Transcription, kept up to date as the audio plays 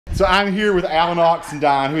So I'm here with Alan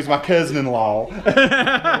Oxendine, who's my cousin-in-law.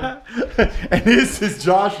 And this is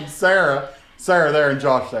Josh and Sarah. Sarah there and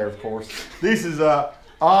Josh there, of course. This is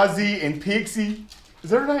Ozzy and Pixie.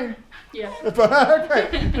 Is that her name? Yeah.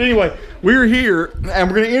 Okay. Anyway, we're here, and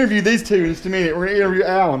we're going to interview these two in just a minute. We're going to interview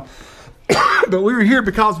Alan. But we were here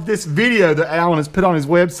because of this video that Alan has put on his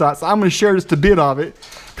website. So I'm going to share just a bit of it.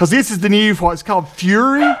 Because this is the new, what's called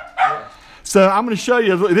Fury. So I'm going to show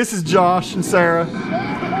you, this is Josh and Sarah.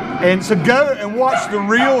 And so go and watch the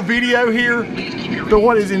real video here. But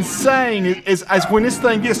what is insane is when this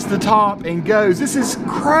thing gets to the top and goes, this is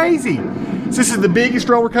crazy. So this is the biggest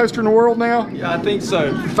roller coaster in the world now? Yeah, I think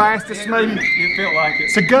so. Fastest maybe? It felt like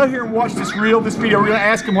it. So go here and watch this video. We're going to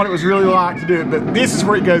ask him what it was really like to do it. But this is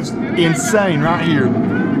where it goes insane right here.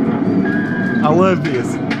 I love this.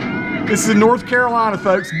 This is in North Carolina,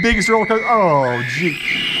 folks. Biggest roller coaster. Oh, gee.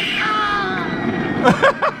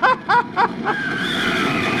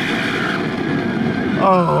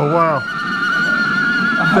 Oh, wow.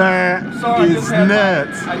 That is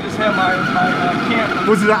nuts. I just have my camera.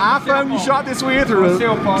 Was it an iPhone you shot this with, or a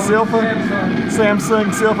cell phone? Cell phone?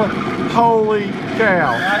 Samsung cell phone. Holy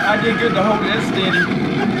cow. I did good to hold it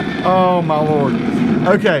steady. Oh, my Lord.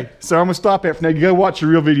 Okay, so I'm going to stop that for now. You go watch the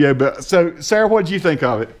real video. But so, Sarah, what did you think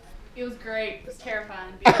of it? It was great. It was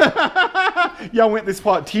terrifying. Y'all went this,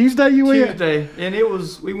 what, Tuesday you went? Tuesday. And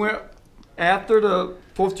we went after the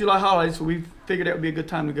 4th of July holiday, so we figured that would be a good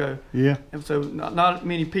time to go. Yeah. And so not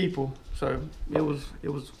many people. So it was a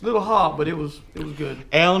little hot, but it was good.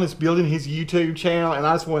 Alan is building his YouTube channel, and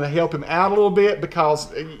I just want to help him out a little bit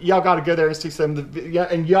because y'all got to go there and see some of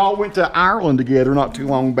the. And y'all went to Ireland together not too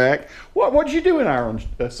long back. What did you do in Ireland,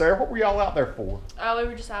 Sarah? What were y'all out there for? Oh, we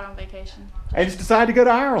were just out on vacation. And just decided to go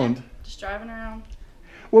to Ireland. Just driving around.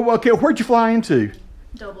 Well, okay. Where'd you fly into?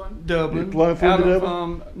 Dublin. Dublin. Out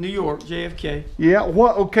of New York, JFK. Yeah.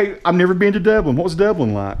 What? Okay. I've never been to Dublin. What was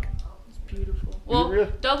Dublin like? It's beautiful. Well,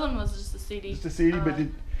 really? Dublin was just a city. Just a city,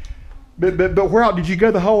 but where else did you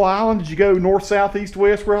go? The whole island? Did you go north, south, east,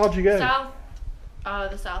 west? Where all did you go? South.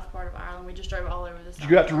 The south part of Ireland. We just drove all over the south. Did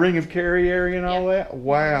you go out to Ring of Kerry area and all that?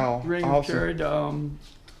 Wow. Ring awesome. of Kerry,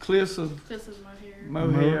 Cliffs of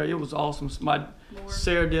Mohair. It was awesome.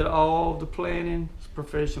 Sarah did all the planning. It's a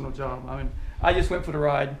professional job. I mean, I just went for the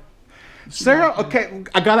ride. Sarah, okay,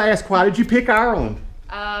 I gotta ask, why did you pick Ireland?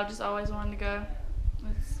 Just always wanted to go.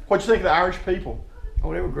 What'd you think of the Irish people?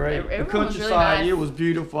 Oh, they were great. The Everyone was countryside, really nice. it was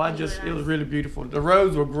beautiful. It was really beautiful. The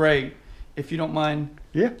roads were great. If you don't mind,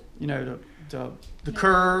 Yeah. you know, the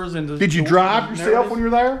curves and the. Did you drive yourself when you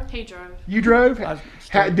were there? He drove. You drove?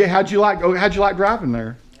 How'd you like driving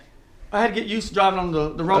there? I had to get used to driving on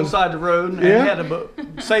the wrong side of the road, and Yeah. had to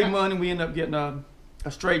save money. We ended up getting a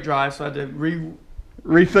straight drive, so I had to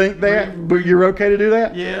rethink that. But you're okay to do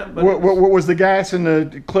that? Yeah. But what was the gas and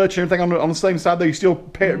the clutch and everything on the same side? Though you still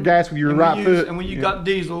gas with your right foot. And when you got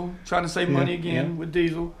diesel, trying to save money again with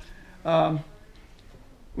diesel,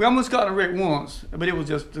 we almost got in a wreck once, but it was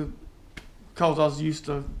just because I was used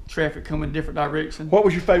to traffic coming different directions. What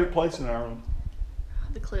was your favorite place in Ireland?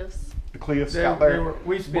 The cliffs. The cliffs out there.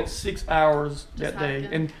 We spent 6 hours that day.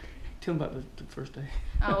 hiking. And tell them about the first day.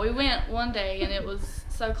 Oh, we went one day and it was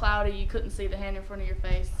so cloudy you couldn't see the hand in front of your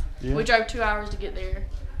face. Yeah. We drove 2 hours to get there,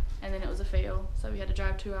 and then it was a fail, so we had to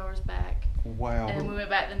drive 2 hours back. Wow. And then we went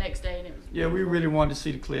back the next day, and it was beautiful. We really wanted to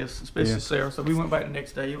see the cliffs, especially Sarah. So we went back the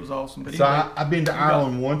next day. It was awesome. But So anyway, I've been to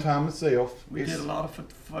Ireland one time myself. we did a lot of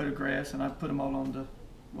photographs, and I put them all on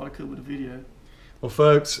what I could with the video. Well,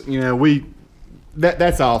 folks, you know,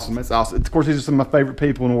 that's awesome. That's awesome. Of course, these are some of my favorite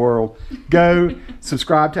people in the world. Go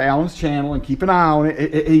subscribe to Alan's channel and keep an eye on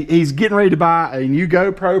it. He's getting ready to buy a new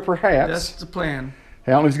GoPro, perhaps. That's the plan.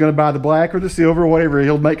 Alan is going to buy the black or the silver or whatever.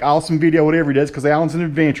 He'll make awesome video, whatever he does, because Alan's an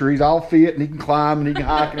adventurer. He's all fit and he can climb and he can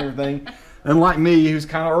hike and everything. Unlike me, who's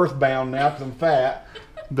kind of earthbound now because I'm fat.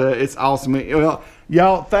 But it's awesome. Well,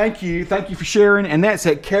 y'all, thank you. Thank you for sharing. And that's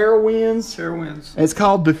at Carowinds. Carowinds. It's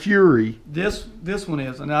called the Fury. This one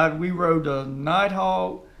is, and we rode a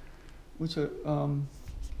Nighthawk, which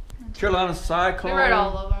Carolina Cyclone. We rode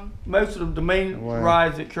all of them. Most of the main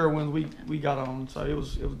rides at Carowinds we got on, so it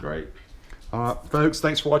was great. Folks,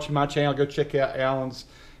 thanks for watching my channel. Go check out Alan's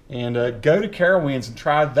and go to Carowinds and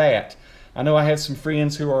try that. I know I have some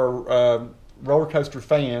friends who are roller coaster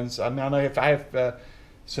fans. I mean, I know if I have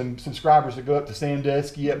some subscribers that go up to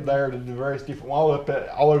Sandusky up there to the various different all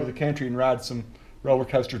over the country and ride some roller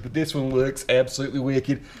coasters. But this one looks absolutely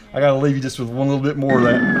wicked. I got to leave you just with one little bit more of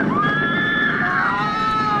that.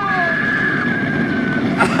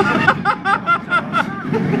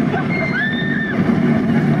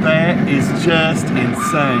 That is just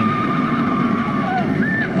insane.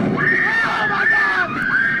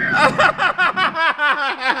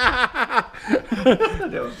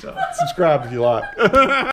 That was tough. Subscribe if you like.